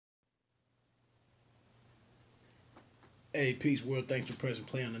Hey, peace world. Thanks for pressing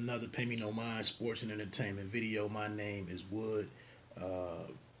play on another Pay Me No Mind sports and entertainment video. My name is Wood. Uh,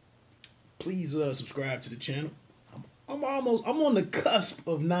 please subscribe to the channel. I'm on the cusp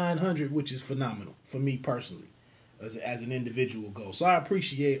of 900, which is phenomenal for me personally, as an individual goal. So I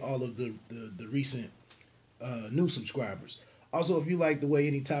appreciate all of the recent new subscribers. Also, if you like the way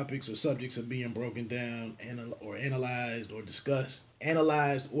any topics or subjects are being broken down or analyzed or discussed,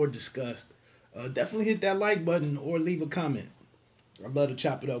 definitely hit that like button or leave a comment. I'd love to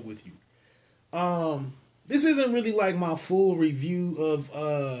chop it up with you. This isn't really like my full review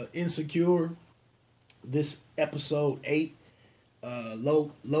of Insecure. This episode 8,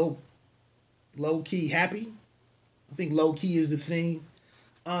 low key happy. I think low key is the theme.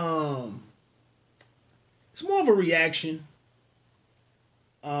 It's more of a reaction.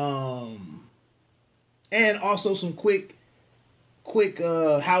 And also some quick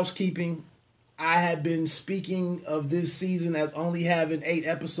housekeeping. I have been speaking of this season as only having 8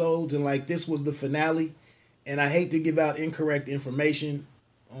 episodes, and like this was the finale. And I hate to give out incorrect information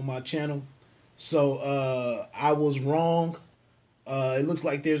on my channel, so I was wrong. It looks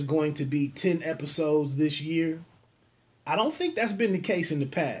like there's going to be 10 episodes this year. I don't think that's been the case in the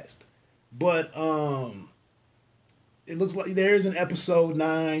past, but it looks like there is an episode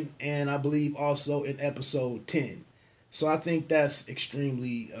 9, and I believe also an episode 10. So I think that's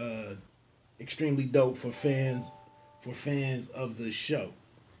extremely dope for fans of the show.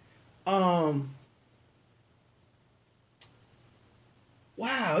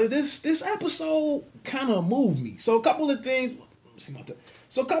 Wow, this episode kind of moved me. So a couple of things.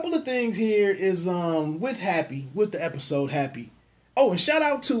 So a couple of things here is with the episode Happy. Oh, and shout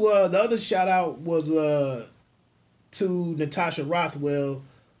out to the other shout out was to Natasha Rothwell,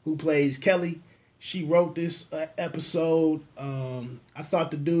 who plays Kelly. She wrote this episode. I thought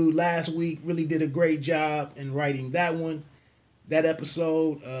the dude last week really did a great job in writing that one. That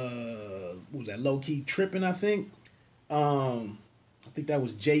episode, what was that? Low Key Tripping, I think. I think that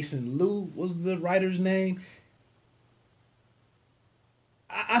was Jason Liu was the writer's name.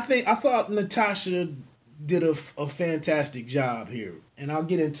 I thought Natasha did a fantastic job here, and I'll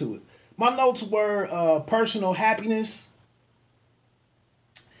get into it. My notes were personal happiness,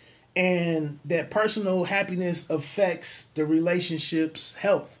 and that personal happiness affects the relationship's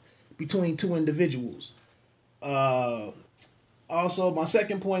health between two individuals. Also, my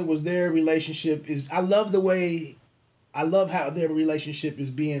second point was their relationship is. I love how their relationship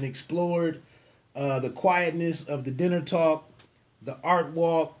is being explored. The quietness of the dinner talk, the art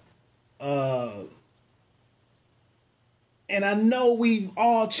walk, and I know we've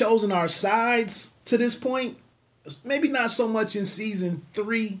all chosen our sides to this point. Maybe not so much in season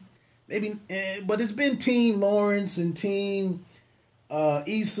 3, but it's been Team Lawrence and Team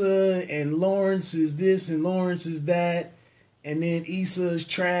Issa, and Lawrence is this and Lawrence is that, and then Issa's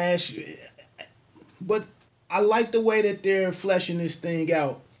trash. But I like the way that they're fleshing this thing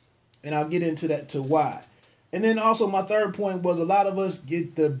out, and I'll get into that to why. And then also my third point was a lot of us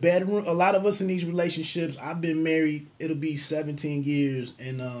get the bedroom. A lot of us in these relationships. I've been married. It'll be 17 years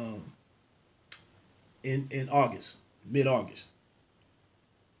in August, mid-August.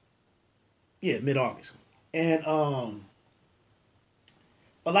 Yeah, mid-August. And a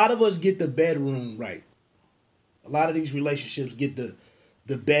lot of us get the bedroom right. A lot of these relationships get the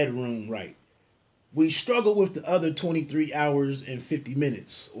bedroom right. We struggle with the other 23 hours and 50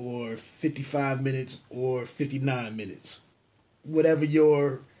 minutes or 55 minutes or 59 minutes. Whatever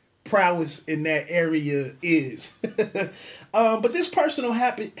your prowess in that area is. But this personal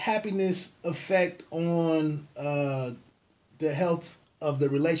happiness effect on the health of the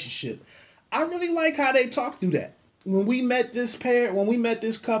relationship. I really like how they talk through that. When we met this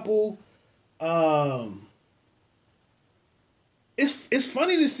couple, it's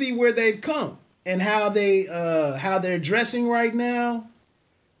funny to see where they've come. And how they're dressing right now,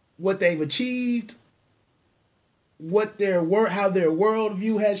 what they've achieved, how their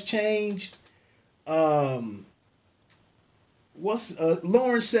worldview has changed. Lawrence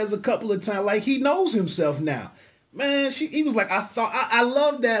says a couple of times, like he knows himself now. Man, he was like, I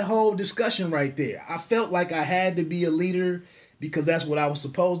love that whole discussion right there. I felt like I had to be a leader because that's what I was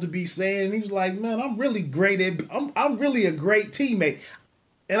supposed to be saying. And he was like, man, I'm really great I'm really a great teammate.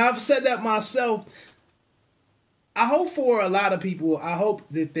 And I've said that myself. I hope for a lot of people, I hope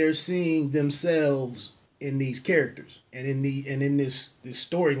that they're seeing themselves in these characters and in this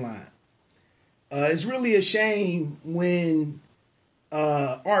storyline. It's really a shame when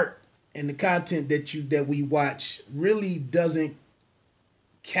art and the content that we watch really doesn't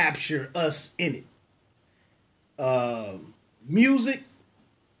capture us in it. Music,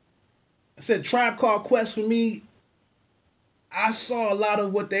 I said Tribe Called Quest for me I saw a lot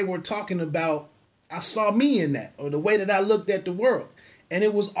of what they were talking about. I saw me in that, or the way that I looked at the world. And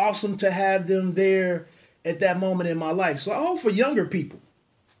it was awesome to have them there at that moment in my life. So I hope for younger people,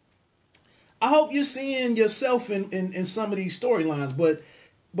 I hope you're seeing yourself in some of these storylines. But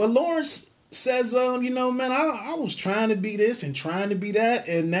Lawrence says, you know, man, I was trying to be this and trying to be that,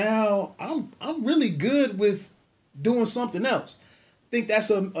 and now I'm really good with doing something else. I think that's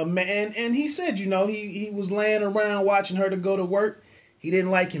a man. And he said, you know, he was laying around watching her to go to work. He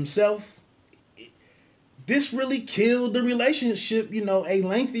didn't like himself. This really killed the relationship, you know, a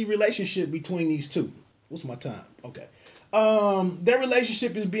lengthy relationship between these two. What's my time? Okay. Their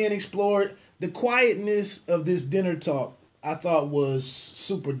relationship is being explored. The quietness of this dinner talk, I thought, was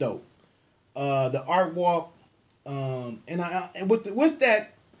super dope. The art walk, and with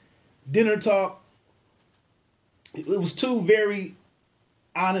that dinner talk, it was two very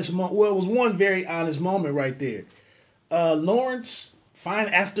honest well, it was one very honest moment right there. Lawrence,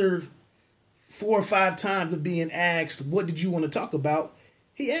 after 4 or 5 times of being asked, what did you want to talk about?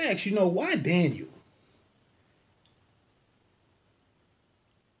 He asked, you know, why Daniel?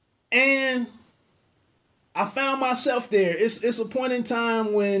 And I found myself there. It's a point in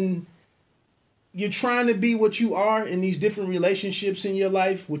time when you're trying to be what you are in these different relationships in your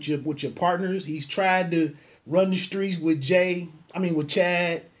life with your partners. He's tried to run the streets with Chad.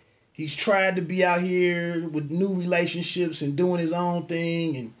 He's tried to be out here with new relationships and doing his own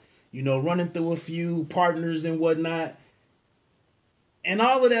thing, and, you know, running through a few partners and whatnot. And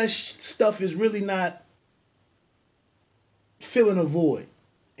all of that stuff is really not filling a void,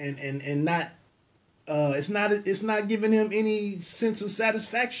 and not it's not giving him any sense of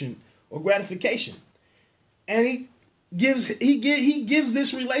satisfaction or gratification. And he gives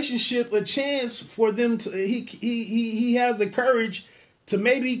this relationship a chance for them to he has the courage to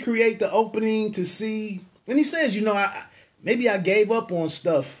maybe create the opening to see. And he says, you know, maybe I gave up on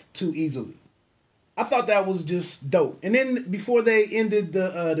stuff too easily. I thought that was just dope. And then before they ended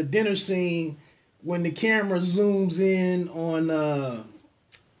the dinner scene, when the camera zooms in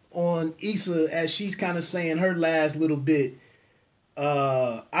on Issa as she's kind of saying her last little bit,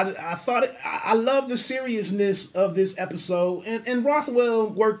 I love the seriousness of this episode, and Rothwell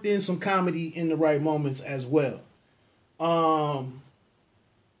worked in some comedy in the right moments as well.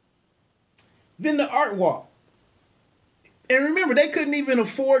 Then the art walk. And remember, they couldn't even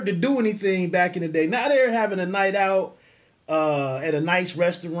afford to do anything back in the day. Now they're having a night out at a nice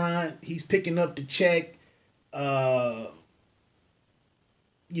restaurant. He's picking up the check. You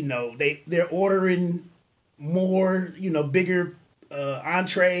know, they're ordering more, you know, bigger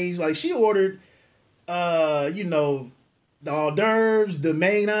entrees. Like, she ordered, you know, the hors d'oeuvres, the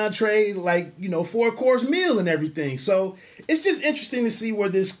main entree, like, you know, 4-course meal and everything. So it's just interesting to see where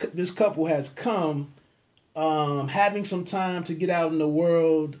this couple has come. Having some time to get out in the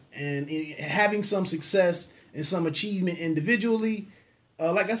world and having some success and some achievement individually,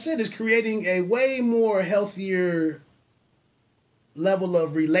 like I said, is creating a way more healthier level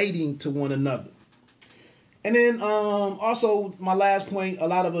of relating to one another. And then also my last point, a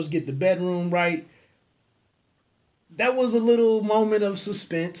lot of us get the bedroom right. That was a little moment of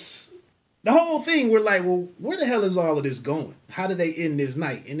suspense. The whole thing, we're like, well, where the hell is all of this going? How did they end this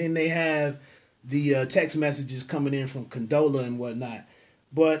night? And then they have the text messages coming in from Condola and whatnot.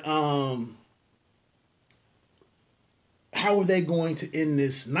 But how are they going to end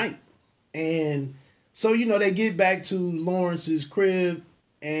this night? And so, you know, they get back to Lawrence's crib,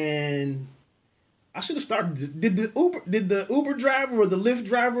 and I should have started. Did the Uber driver or the Lyft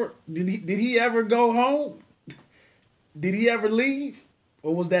driver, did he ever go home? Did he ever leave?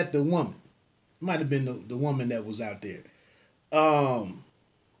 Or was that the woman? It might have been the woman that was out there.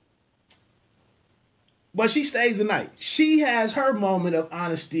 But she stays the night. She has her moment of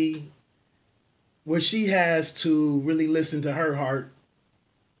honesty where she has to really listen to her heart.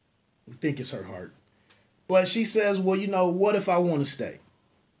 I think it's her heart. But she says, well, you know, what if I want to stay?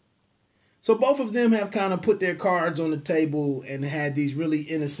 So both of them have kind of put their cards on the table and had these really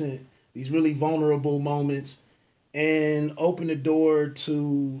innocent, these really vulnerable moments, and open the door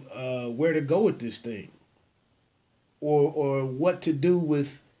to where to go with this thing, or what to do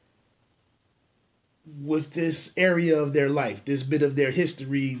with this area of their life, this bit of their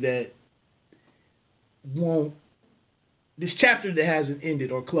history this chapter that hasn't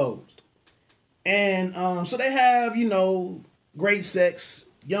ended or closed. And so they have, you know, great sex.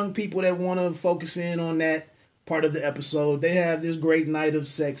 Young people that want to focus in on that part of the episode, they have this great night of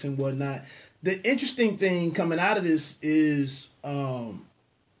sex and whatnot. The interesting thing coming out of this is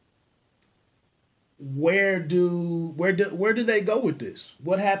where do they go with this?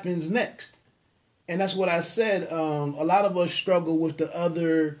 What happens next? And that's what I said. A lot of us struggle with the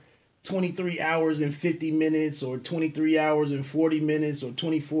other 23 hours and 50 minutes, or 23 hours and 40 minutes, or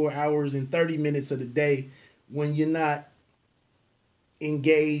 24 hours and 30 minutes of the day when you're not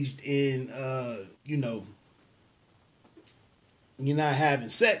engaged in, you're not having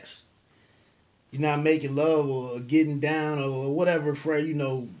sex. You're not making love or getting down or whatever, Fred,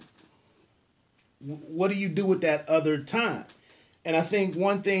 what do you do with that other time? And I think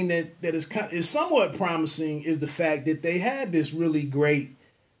one thing that is somewhat promising is the fact that they had this really great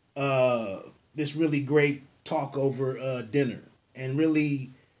talk over dinner, and really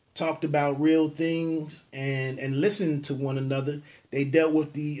talked about real things and listened to one another. They dealt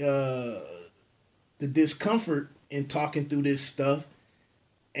with the discomfort in talking through this stuff,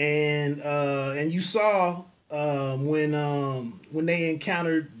 and you saw when they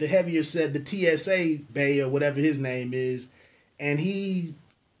encountered the heavier set, the TSA Bay or whatever his name is, and he,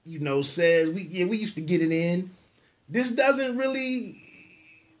 says we used to get it in. This doesn't really,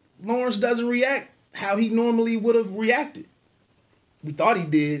 Lawrence doesn't react how he normally would have reacted. We thought he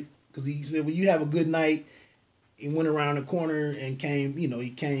did, because he said, "Well, you have a good night." He went around the corner and came,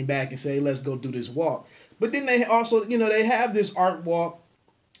 he came back and said, "Let's go do this walk." But then they also, they have this art walk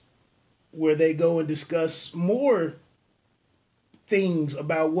where they go and discuss more things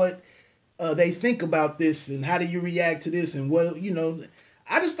about what they think about this and how do you react to this and what,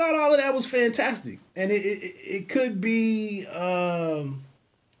 I just thought all of that was fantastic. And it could be,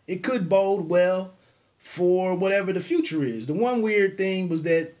 it could bode well for whatever the future is. The one weird thing was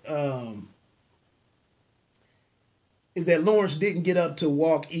that, is that Lawrence didn't get up to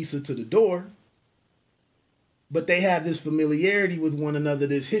walk Issa to the door. But they have this familiarity with one another,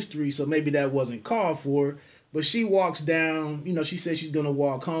 this history, so maybe that wasn't called for. But she walks down, she says she's going to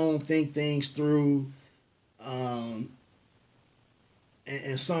walk home, think things through, and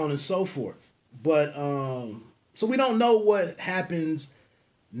so on and so forth. But, so we don't know what happens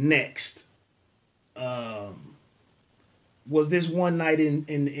next. Was this one night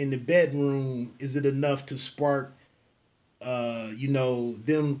in the bedroom, is it enough to spark,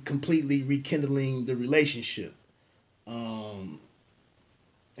 them completely rekindling the relationship?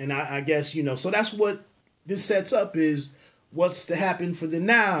 And I guess, so that's what this sets up, is what's to happen for them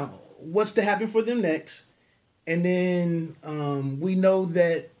now, what's to happen for them next. And then we know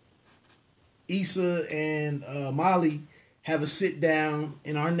that Issa and Molly have a sit down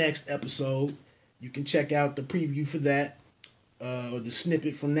in our next episode. You can check out the preview for that, or the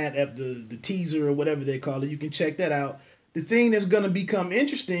snippet from that, the teaser or whatever they call it. You can check that out. The thing that's going to become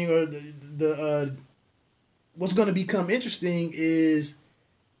interesting, or what's going to become interesting, is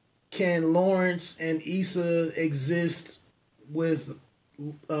can Lawrence and Issa exist with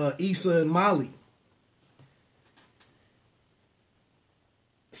Issa and Molly?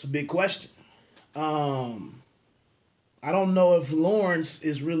 It's a big question. I don't know if Lawrence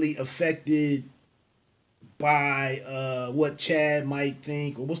is really affected by what Chad might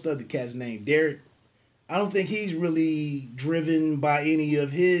think, or what's the other cat's name, Derek. I don't think he's really driven by any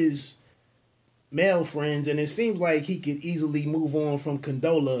of his male friends, and it seems like he could easily move on from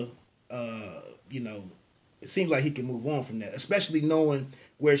Condola. It seems like he can move on from that, especially knowing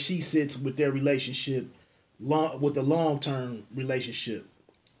where she sits with their relationship, with the long-term relationship.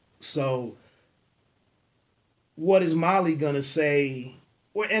 So, what is Molly gonna say?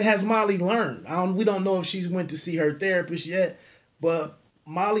 And has Molly learned? We don't know if she's went to see her therapist yet, but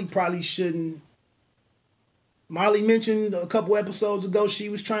Molly probably shouldn't. Molly mentioned a couple episodes ago she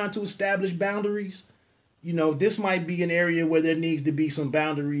was trying to establish boundaries. This might be an area where there needs to be some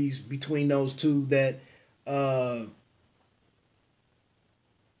boundaries between those two, that that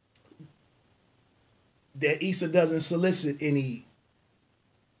Issa doesn't solicit any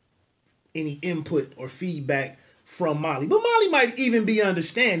input or feedback from Molly. But Molly might even be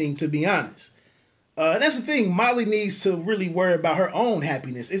understanding, to be honest. That's the thing. Molly needs to really worry about her own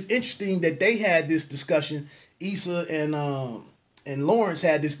happiness. It's interesting that they had this discussion. Issa and Lawrence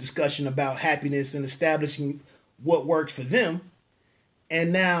had this discussion about happiness and establishing what works for them.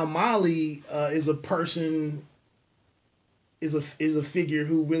 And now Molly is a person, is a figure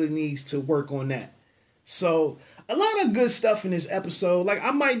who really needs to work on that. So a lot of good stuff in this episode. Like, I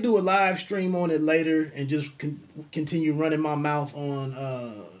might do a live stream on it later and just continue running my mouth on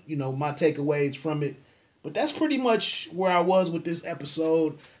my takeaways from it. But that's pretty much where I was with this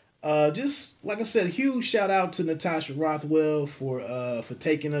episode. Just like I said, huge shout out to Natasha Rothwell for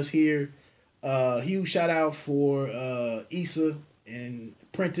taking us here. Huge shout out for Issa and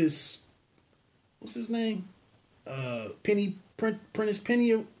Prentice. What's his name? Prentice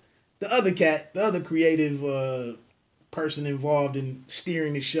Penny. The other cat, the other creative person involved in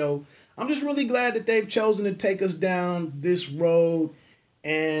steering the show. I'm just really glad that they've chosen to take us down this road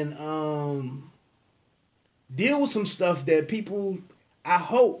and deal with some stuff that people, I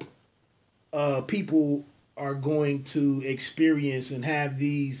hope, people are going to experience and have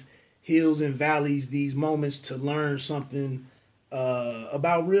these hills and valleys, these moments to learn something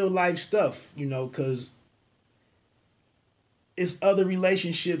about real life stuff, you know, because it's other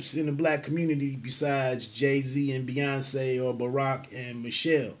relationships in the black community besides Jay-Z and Beyonce or Barack and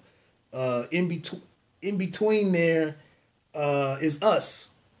Michelle. In between there is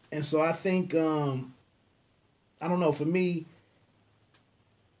us. And so I think, I don't know, for me,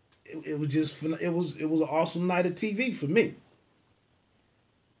 it was just, it was an awesome night of TV for me.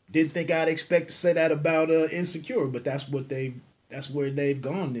 Didn't think I'd expect to say that about Insecure, but that's where they've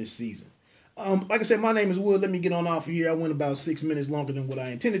gone this season. Like I said, my name is Wood. Let me get on off of here. I went about 6 minutes longer than what I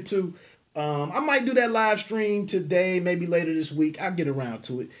intended to. I might do that live stream today, maybe later this week. I'll get around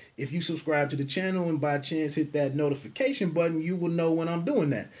to it. If you subscribe to the channel and by chance hit that notification button, you will know when I'm doing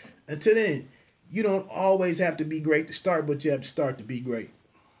that. Until then, you don't always have to be great to start, but you have to start to be great.